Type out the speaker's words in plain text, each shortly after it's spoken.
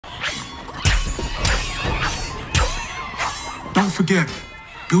don't forget,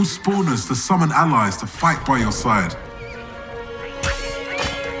 build spawners to summon allies to fight by your side.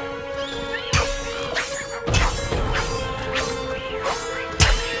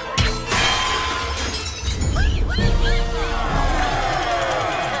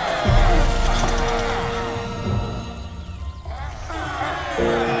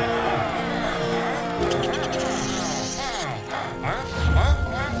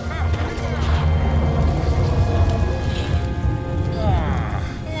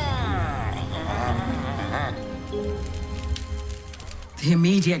 The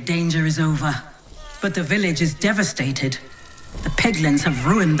immediate danger is over, but the village is devastated. The Peglins have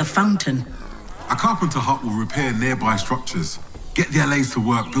ruined the fountain. A carpenter hut will repair nearby structures. Get the LAs to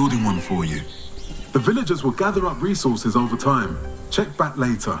work building one for you. The villagers will gather up resources over time. Check back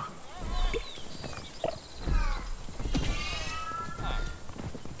later.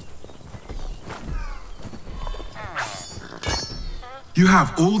 You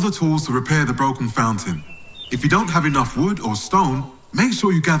have all the tools to repair the broken fountain. If you don't have enough wood or stone, make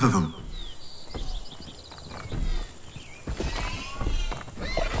sure you gather them.